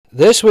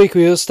This week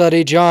we will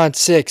study John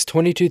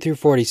 6:22 through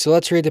 40, so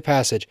let's read the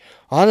passage.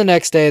 On the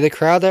next day, the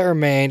crowd that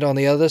remained on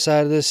the other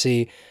side of the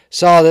sea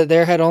saw that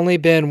there had only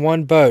been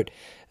one boat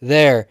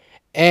there,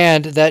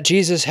 and that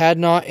Jesus had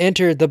not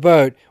entered the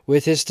boat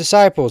with his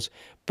disciples,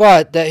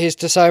 but that his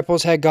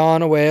disciples had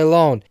gone away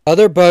alone.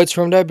 Other boats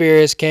from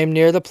Tiberias came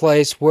near the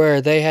place where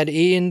they had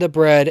eaten the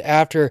bread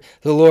after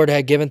the Lord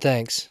had given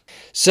thanks.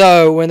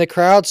 So when the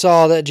crowd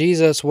saw that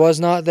Jesus was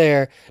not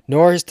there,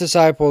 nor his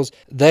disciples,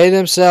 they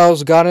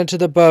themselves got into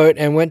the boat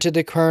and went to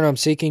Capernaum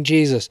seeking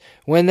Jesus.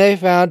 When they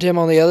found him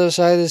on the other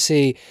side of the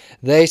sea,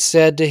 they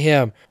said to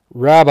him,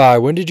 "Rabbi,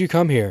 when did you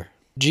come here?"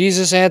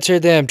 Jesus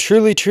answered them,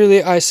 "Truly,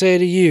 truly, I say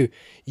to you,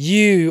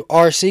 you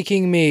are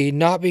seeking me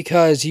not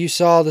because you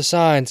saw the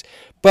signs,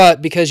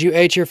 but because you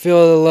ate your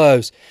fill of the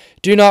loaves.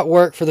 Do not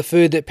work for the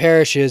food that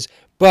perishes,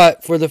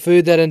 but for the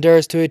food that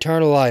endures to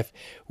eternal life,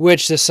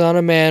 which the Son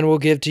of Man will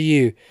give to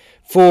you.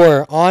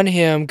 For on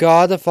him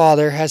God the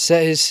Father has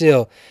set his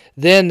seal."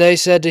 Then they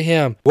said to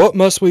him, "What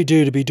must we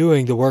do to be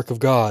doing the work of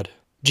God?"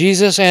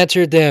 Jesus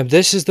answered them,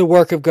 "This is the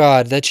work of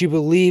God, that you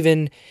believe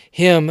in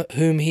him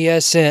whom he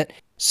has sent."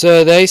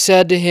 So they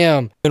said to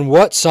him, "And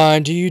what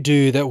sign do you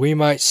do that we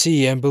might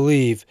see and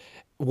believe?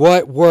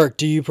 What work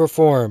do you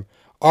perform?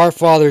 Our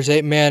fathers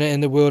ate manna in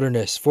the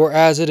wilderness, for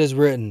as it is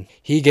written,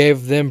 he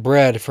gave them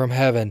bread from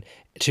heaven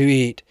to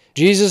eat."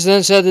 Jesus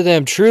then said to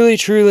them, "Truly,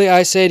 truly,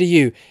 I say to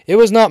you, it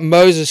was not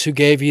Moses who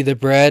gave you the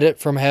bread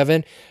from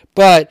heaven,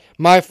 but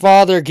my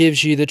Father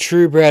gives you the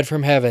true bread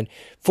from heaven.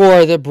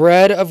 For the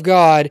bread of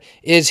God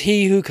is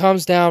he who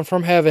comes down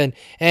from heaven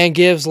and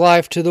gives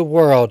life to the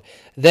world."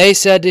 They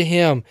said to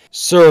him,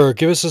 "Sir,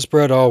 give us this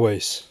bread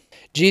always."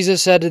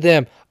 Jesus said to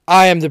them,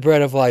 "I am the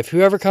bread of life.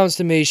 Whoever comes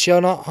to me shall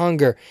not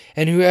hunger,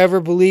 and whoever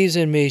believes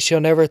in me shall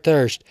never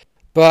thirst.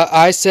 But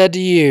I said to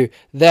you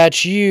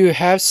that you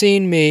have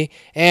seen me,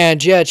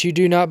 and yet you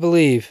do not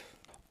believe.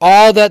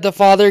 All that the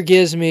Father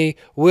gives me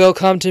will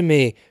come to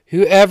me.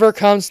 Whoever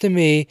comes to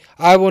me,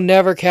 I will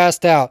never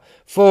cast out.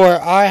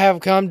 For I have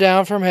come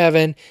down from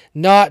heaven,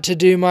 not to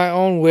do my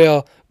own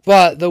will,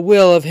 but the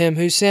will of him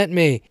who sent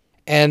me.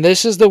 And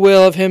this is the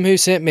will of him who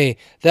sent me,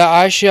 that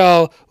I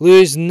shall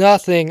lose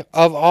nothing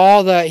of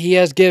all that he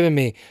has given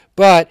me,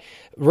 but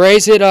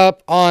raise it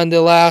up on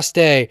the last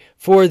day.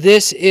 For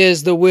this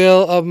is the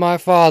will of my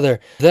Father,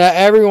 that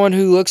everyone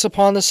who looks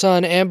upon the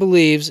Son and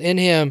believes in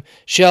him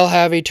shall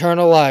have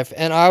eternal life,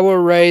 and I will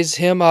raise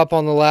him up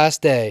on the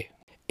last day."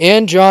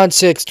 In John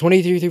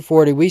 6:23 through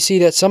 40, we see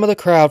that some of the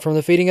crowd from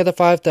the feeding of the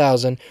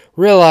 5,000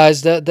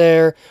 realized that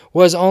there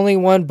was only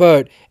one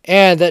boat,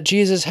 and that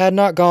Jesus had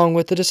not gone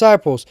with the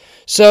disciples.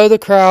 So the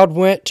crowd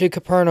went to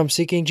Capernaum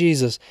seeking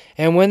Jesus,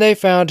 and when they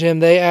found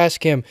him, they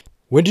asked him,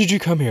 "When did you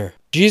come here?"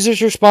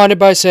 Jesus responded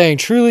by saying,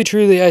 "Truly,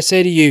 truly, I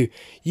say to you,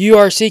 you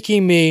are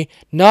seeking me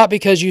not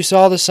because you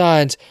saw the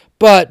signs,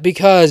 but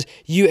because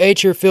you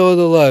ate your fill of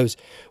the loaves."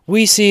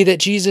 We see that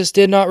Jesus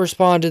did not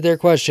respond to their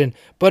question,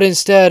 but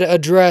instead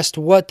addressed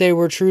what they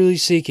were truly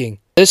seeking.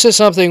 This is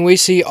something we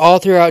see all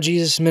throughout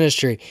Jesus'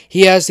 ministry.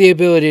 He has the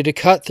ability to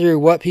cut through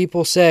what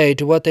people say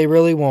to what they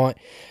really want,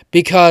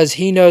 because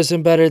he knows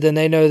them better than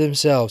they know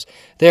themselves.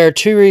 There are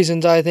two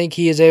reasons I think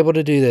he is able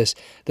to do this.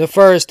 The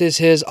first is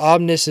his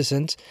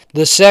omniscience.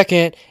 The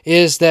second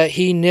is that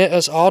he knit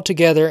us all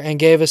together and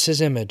gave us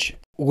his image.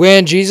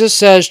 When Jesus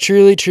says,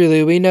 "Truly,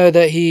 truly," we know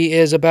that he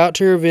is about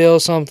to reveal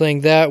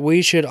something that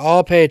we should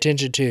all pay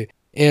attention to.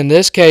 In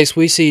this case,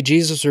 we see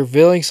Jesus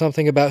revealing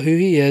something about who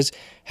he is,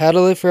 how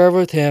to live forever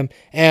with him,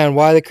 and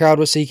why the crowd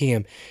was seeking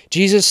him.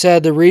 Jesus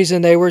said the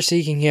reason they were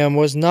seeking him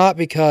was not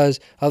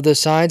because of the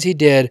signs he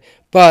did,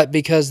 but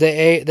because they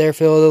ate their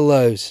fill of the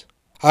loaves.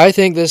 I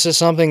think this is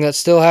something that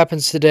still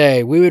happens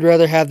today. We would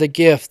rather have the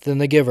gift than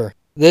the giver.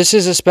 This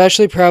is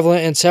especially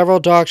prevalent in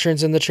several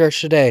doctrines in the church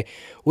today.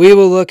 We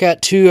will look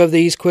at two of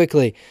these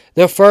quickly.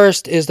 The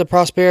first is the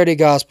prosperity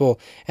gospel,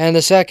 and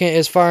the second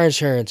is fire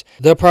insurance.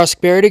 The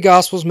prosperity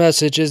gospel's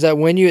message is that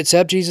when you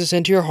accept Jesus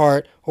into your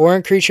heart or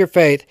increase your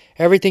faith,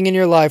 everything in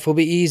your life will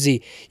be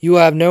easy. You will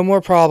have no more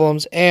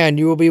problems, and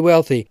you will be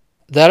wealthy.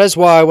 That is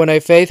why when a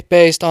faith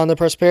based on the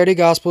prosperity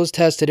gospel is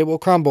tested, it will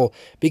crumble,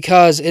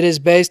 because it is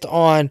based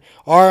on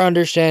our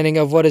understanding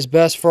of what is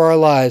best for our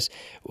lives.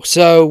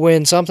 So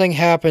when something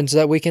happens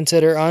that we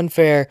consider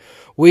unfair,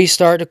 we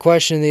start to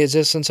question the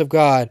existence of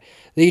God.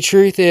 The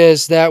truth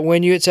is that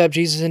when you accept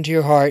Jesus into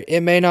your heart,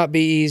 it may not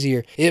be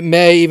easier. It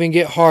may even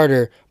get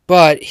harder,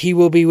 but he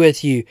will be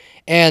with you,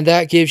 and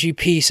that gives you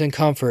peace and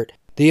comfort.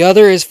 The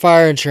other is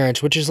fire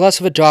insurance, which is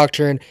less of a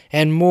doctrine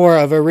and more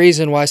of a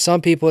reason why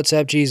some people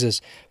accept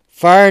Jesus.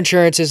 Fire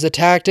insurance is the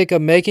tactic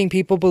of making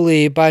people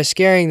believe by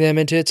scaring them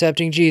into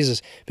accepting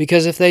Jesus,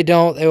 because if they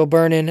don't, they will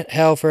burn in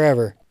hell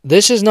forever.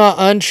 This is not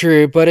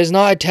untrue, but is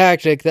not a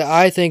tactic that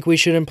I think we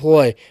should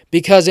employ,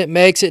 because it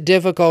makes it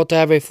difficult to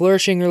have a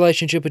flourishing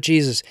relationship with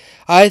Jesus.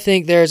 I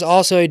think there is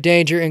also a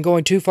danger in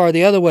going too far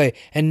the other way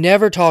and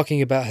never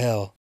talking about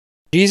hell.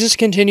 Jesus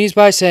continues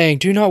by saying,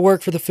 "Do not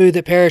work for the food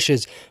that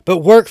perishes, but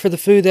work for the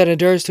food that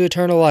endures to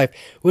eternal life,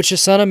 which the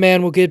Son of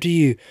Man will give to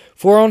you.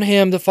 For on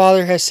him the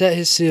Father has set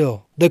his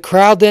seal." The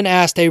crowd then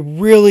asked a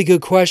really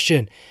good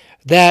question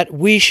that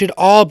we should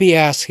all be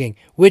asking,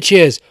 which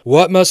is,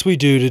 "What must we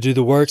do to do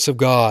the works of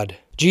God?"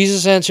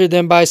 Jesus answered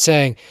them by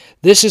saying,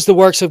 "This is the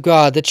works of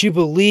God, that you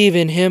believe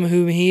in him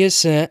whom he has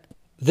sent."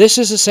 This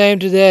is the same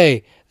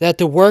today, that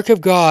the work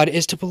of God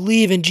is to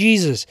believe in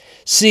Jesus.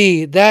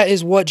 See, that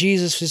is what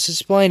Jesus is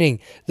explaining.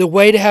 The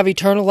way to have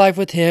eternal life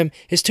with him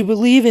is to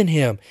believe in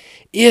him.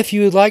 If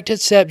you would like to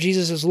accept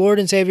Jesus as Lord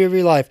and Savior of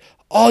your life,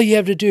 all you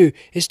have to do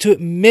is to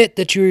admit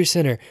that you are a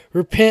sinner,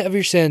 repent of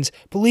your sins,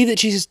 believe that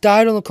Jesus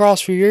died on the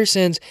cross for your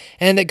sins,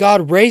 and that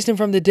God raised him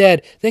from the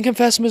dead, then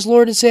confess him as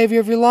Lord and Savior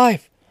of your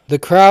life. The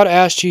crowd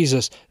asked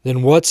Jesus,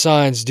 "Then what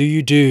signs do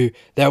you do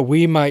that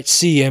we might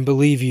see and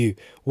believe you?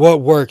 What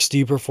works do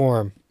you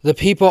perform?" The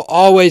people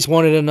always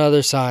wanted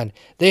another sign.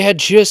 They had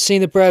just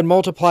seen the bread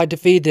multiplied to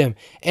feed them,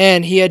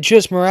 and he had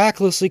just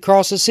miraculously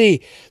crossed the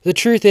sea. The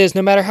truth is,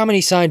 no matter how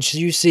many signs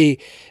you see,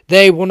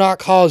 they will not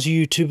cause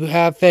you to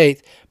have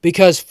faith,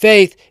 because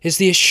faith is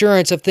the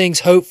assurance of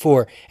things hoped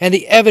for and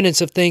the evidence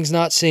of things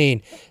not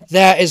seen.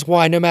 That is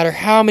why no matter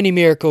how many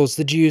miracles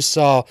the Jews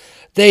saw,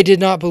 they did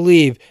not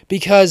believe,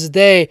 because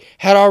they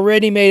had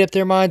already made up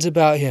their minds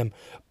about him.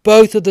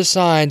 Both of the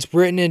signs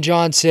written in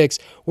John 6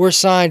 were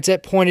signs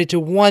that pointed to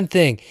one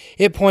thing.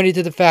 It pointed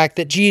to the fact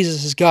that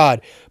Jesus is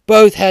God.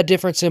 Both had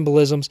different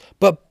symbolisms,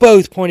 but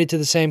both pointed to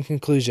the same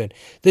conclusion.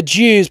 The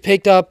Jews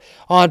picked up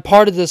on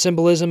part of the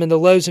symbolism in the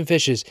loaves and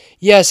fishes.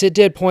 Yes, it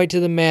did point to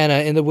the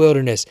manna in the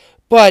wilderness,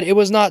 but it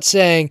was not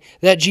saying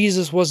that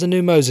Jesus was the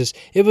new Moses.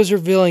 It was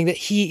revealing that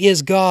he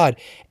is God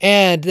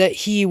and that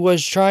he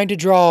was trying to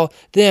draw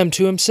them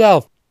to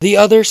himself. The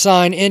other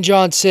sign in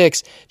John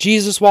 6,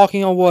 Jesus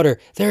walking on water.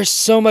 There is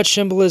so much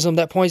symbolism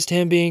that points to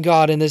him being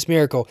God in this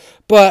miracle.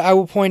 But I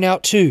will point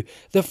out two.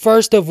 The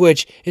first of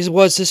which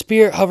was the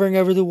Spirit hovering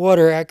over the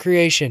water at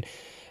creation.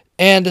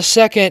 And the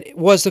second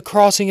was the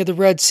crossing of the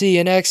Red Sea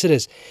in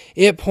Exodus.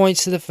 It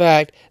points to the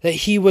fact that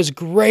he was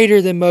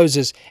greater than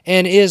Moses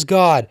and is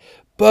God.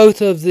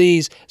 Both of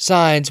these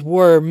signs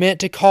were meant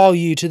to call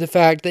you to the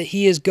fact that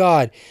he is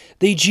God.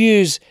 The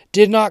Jews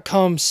did not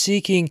come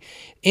seeking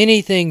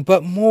anything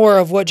but more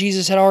of what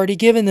Jesus had already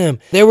given them.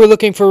 They were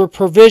looking for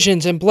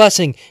provisions and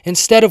blessing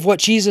instead of what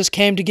Jesus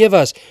came to give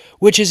us,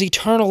 which is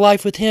eternal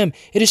life with him.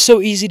 It is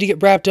so easy to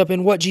get wrapped up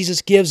in what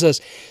Jesus gives us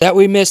that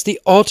we miss the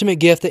ultimate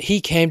gift that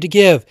he came to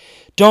give.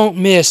 Don't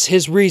miss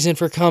his reason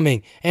for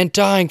coming and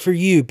dying for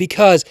you,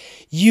 because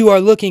you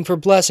are looking for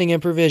blessing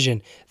and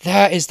provision.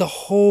 That is the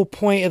whole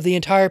point of the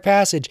entire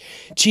passage.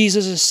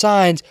 Jesus'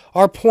 signs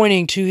are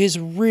pointing to his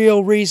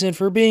real reason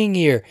for being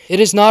here. It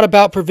is not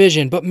about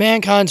provision, but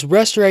mankind's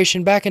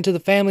restoration back into the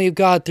family of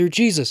God through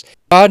Jesus.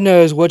 God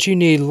knows what you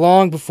need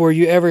long before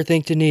you ever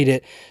think to need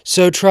it.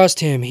 So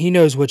trust him. He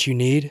knows what you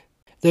need.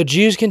 The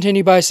Jews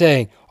continue by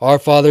saying, "Our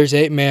fathers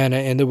ate manna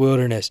in the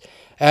wilderness.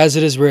 As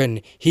it is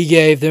written, he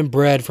gave them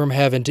bread from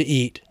heaven to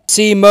eat."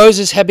 See,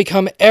 Moses had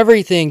become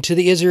everything to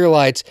the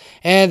Israelites,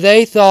 and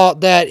they thought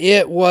that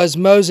it was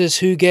Moses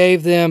who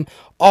gave them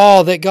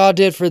all that God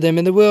did for them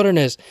in the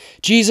wilderness.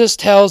 Jesus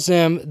tells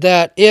them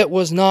that it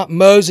was not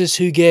Moses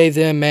who gave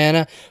them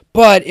manna,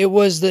 but it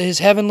was his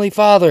heavenly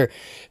Father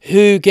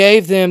who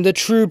gave them the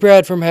true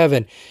bread from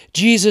heaven.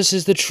 Jesus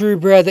is the true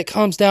bread that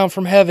comes down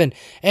from heaven,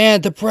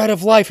 and the bread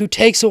of life, who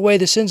takes away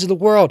the sins of the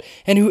world.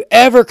 And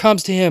whoever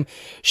comes to him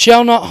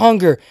shall not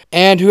hunger,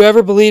 and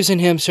whoever believes in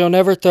him shall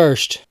never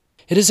thirst.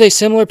 It is a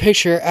similar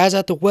picture as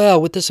at the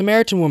well with the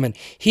Samaritan woman.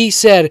 He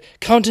said,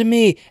 "Come to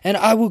me, and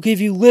I will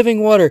give you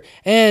living water,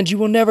 and you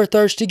will never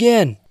thirst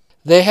again."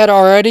 They had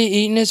already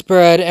eaten his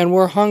bread and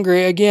were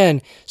hungry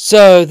again,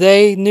 so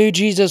they knew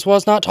Jesus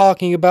was not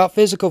talking about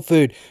physical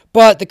food,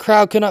 but the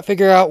crowd could not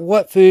figure out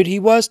what food he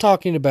was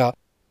talking about.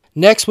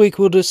 Next week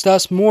we'll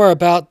discuss more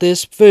about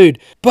this food,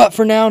 but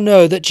for now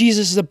know that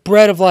Jesus is the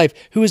bread of life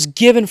who was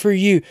given for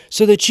you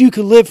so that you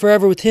could live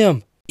forever with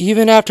him.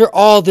 Even after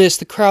all this,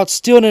 the crowd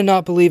still did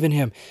not believe in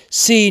him.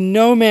 See,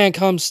 no man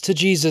comes to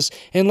Jesus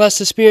unless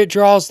the Spirit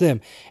draws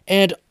them,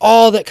 and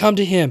all that come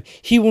to him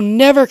he will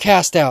never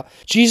cast out.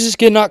 Jesus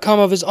did not come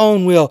of his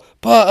own will,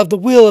 but of the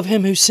will of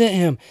him who sent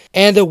him.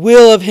 And the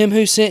will of him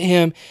who sent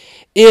him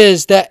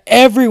is that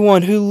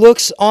everyone who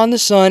looks on the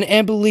Son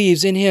and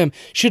believes in him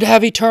should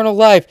have eternal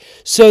life,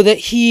 so that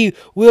he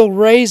will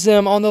raise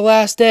them on the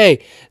last day.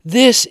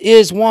 This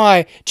is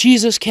why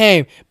Jesus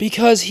came,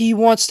 because he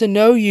wants to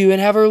know you and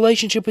have a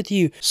relationship with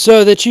you,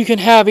 so that you can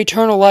have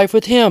eternal life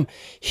with him.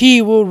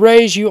 He will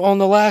raise you on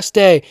the last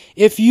day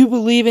if you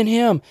believe in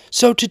him.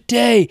 So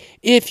today,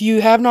 if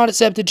you have not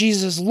accepted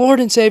Jesus as Lord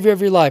and Savior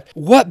of your life,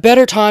 what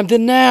better time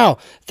than now?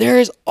 There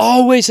is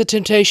always a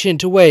temptation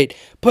to wait,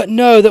 but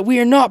know that we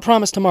are not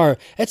promised tomorrow.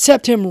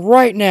 Accept him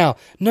right now,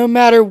 no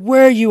matter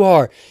where you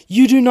are.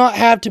 You do not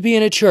have to be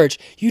in a church.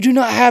 You do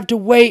not have to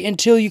wait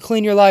until you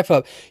clean your life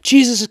up.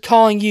 Jesus is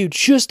calling you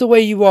just the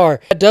way you are.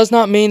 That does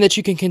not mean that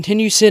you can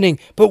continue sinning,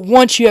 but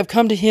once you have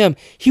come to him,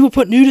 he will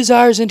put new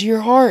desires into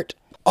your heart.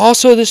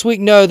 Also this week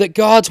know that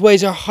God's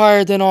ways are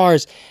higher than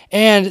ours,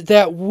 and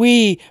that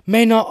we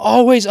may not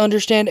always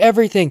understand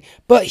everything,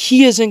 but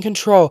He is in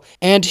control,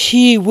 and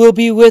He will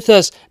be with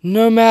us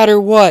no matter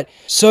what.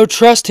 So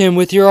trust Him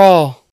with your all.